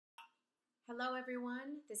Hello,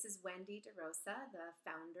 everyone. This is Wendy De Rosa, the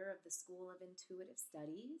founder of the School of Intuitive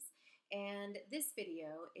Studies, and this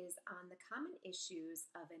video is on the common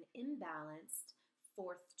issues of an imbalanced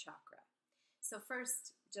fourth chakra. So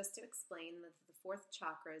first, just to explain that the fourth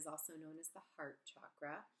chakra is also known as the heart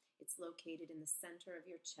chakra. It's located in the center of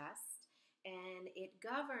your chest, and it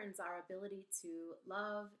governs our ability to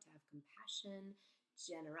love, to have compassion,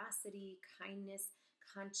 generosity, kindness,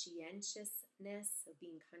 conscientiousness, so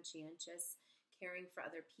being conscientious, caring for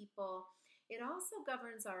other people. It also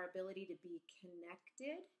governs our ability to be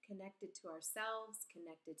connected to ourselves,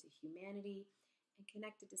 connected to humanity, and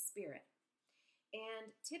connected to spirit.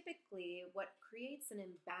 And typically, what creates an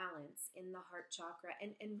imbalance in the heart chakra,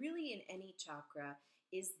 and really in any chakra,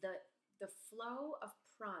 is the flow of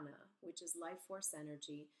prana, which is life force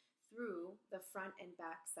energy, through the front and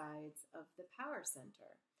back sides of the power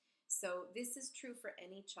center. So this is true for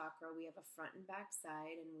any chakra. We have a front and back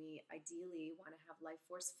side, and we ideally want to have life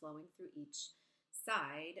force flowing through each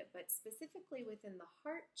side. But specifically within the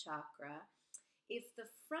heart chakra, if the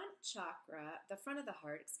front of the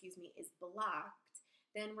heart, is blocked,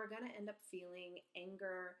 then we're going to end up feeling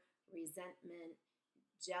anger, resentment,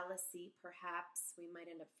 jealousy, perhaps. We might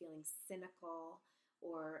end up feeling cynical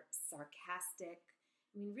or sarcastic.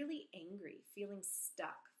 Really angry, feeling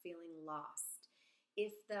stuck, feeling lost.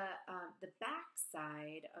 If the back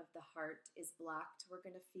side of the heart is blocked, we're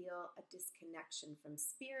going to feel a disconnection from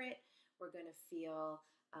spirit. We're going to feel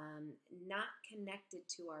not connected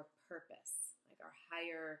to our purpose, like our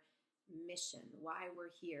higher mission, why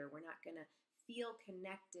we're here. We're not going to feel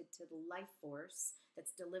connected to the life force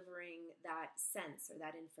that's delivering that sense or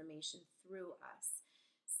that information through us.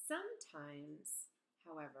 Sometimes,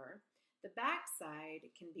 however, the back side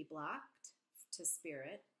can be blocked to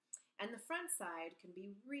spirit, and the front side can be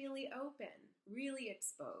really open, really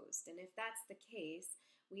exposed. And if that's the case,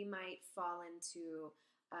 we might fall into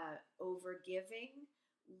overgiving,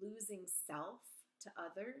 losing self to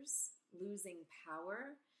others, losing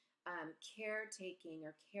power, caretaking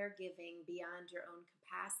or caregiving beyond your own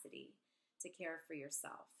capacity to care for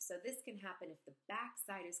yourself. So this can happen if the back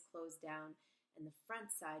side is closed down and the front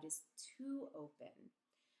side is too open.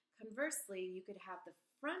 Conversely, you could have the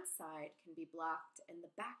front side can be blocked and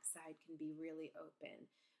the back side can be really open,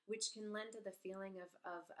 which can lend to the feeling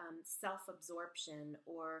of self-absorption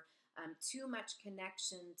or too much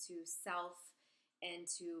connection to self and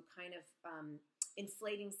to kind of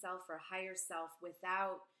inflating self or higher self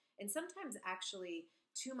without, and sometimes actually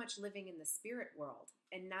too much living in the spirit world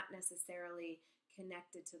and not necessarily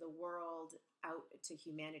connected to the world, out to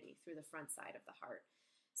humanity through the front side of the heart.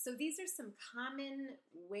 So these are some common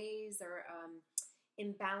ways or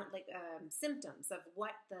symptoms of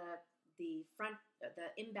what the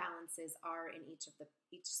imbalances are in each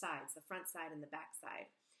sides, the front side and the back side.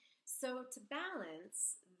 So to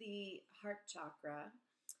balance the heart chakra,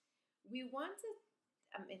 we want to,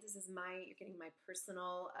 you're getting my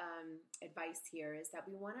personal advice here, is that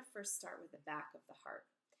we want to first start with the back of the heart.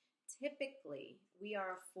 Typically, we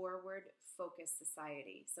are a forward-focused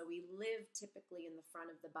society, so we live typically in the front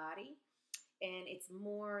of the body, and it takes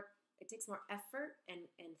more effort and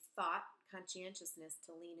thought, conscientiousness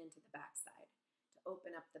to lean into the backside, to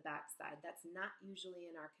open up the backside. That's not usually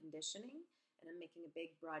in our conditioning, and I'm making a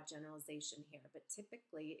big, broad generalization here, but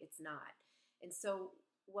typically it's not. And so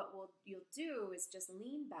what you'll do is just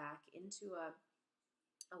lean back into a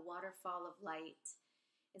waterfall of light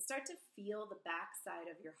and start to feel the backside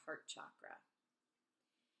of your heart chakra.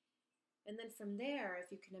 And then from there, if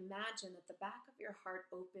you can imagine that the back of your heart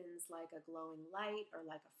opens like a glowing light or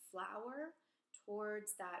like a flower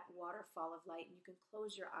towards that waterfall of light, and you can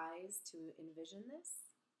close your eyes to envision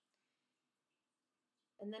this.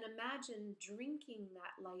 And then imagine drinking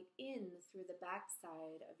that light in through the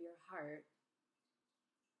backside of your heart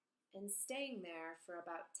and staying there for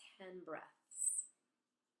about 10 breaths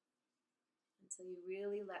until you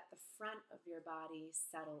really let the front of your body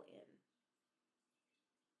settle in.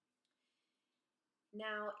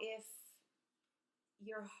 Now, if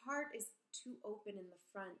your heart is too open in the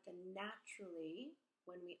front, then naturally,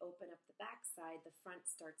 when we open up the backside, the front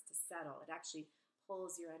starts to settle. It actually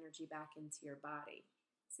pulls your energy back into your body.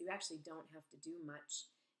 So you actually don't have to do much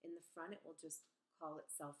in the front. It will just call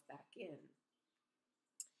itself back in.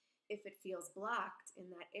 If it feels blocked in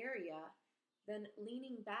that area, then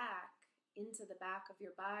leaning back into the back of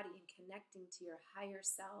your body and connecting to your higher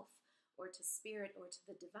self or to spirit or to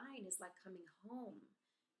the divine is like coming home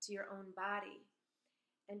to your own body.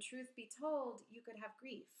 And truth be told, you could have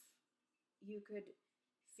grief. You could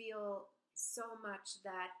feel so much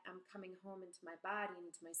that I'm coming home into my body and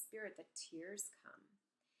into my spirit that tears come.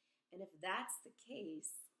 And if that's the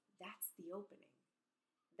case, that's the the opening.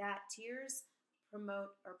 That tears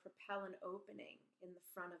promote or propel an opening in the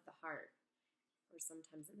front of the heart, or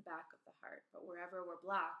sometimes in the back of the heart. But wherever we're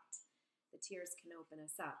blocked, the tears can open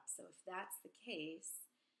us up. So if that's the case,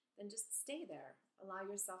 then just stay there. Allow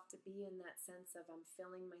yourself to be in that sense of I'm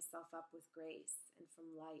filling myself up with grace and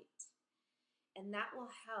from light. And that will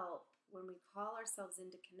help when we call ourselves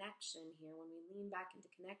into connection here, when we lean back into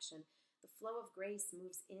connection, the flow of grace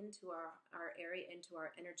moves into our area, into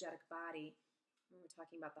our energetic body. We're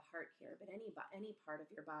talking about the heart here, but any part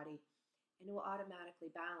of your body, and it will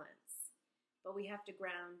automatically balance. But we have to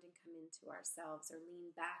ground and come into ourselves or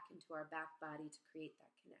lean back into our back body to create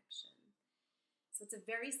that connection. So it's a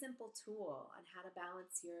very simple tool on how to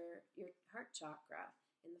balance your heart chakra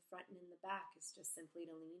in the front and in the back. Is just simply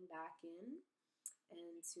to lean back in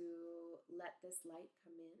and to let this light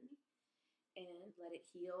come in and let it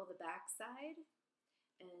heal the back side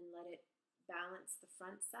and let it balance the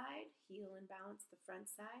front side, heal and balance the front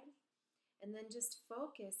side. And then just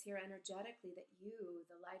focus here energetically that you,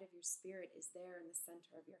 the light of your spirit, is there in the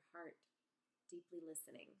center of your heart, deeply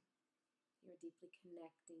listening. You're deeply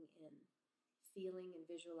connecting in, feeling and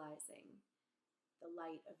visualizing the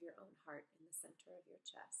light of your own heart in the center of your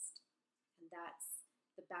chest. And that's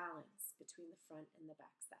the balance between the front and the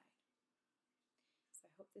back side. So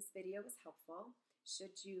I hope this video was helpful.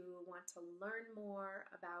 Should you want to learn more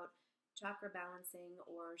about chakra balancing,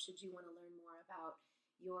 or should you want to learn more about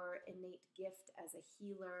your innate gift as a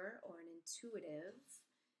healer or an intuitive,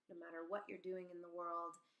 no matter what you're doing in the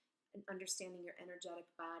world, and understanding your energetic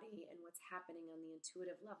body and what's happening on the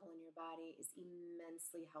intuitive level in your body is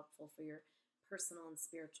immensely helpful for your personal and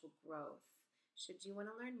spiritual growth. Should you want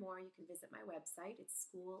to learn more, you can visit my website. It's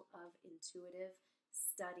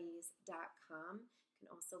schoolofintuitivestudies.com. You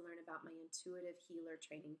can also learn about my intuitive healer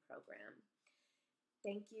training program.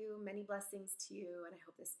 Thank you. Many blessings to you, and I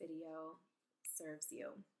hope this video serves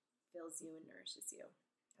you, fills you, and nourishes you.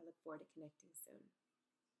 I look forward to connecting soon.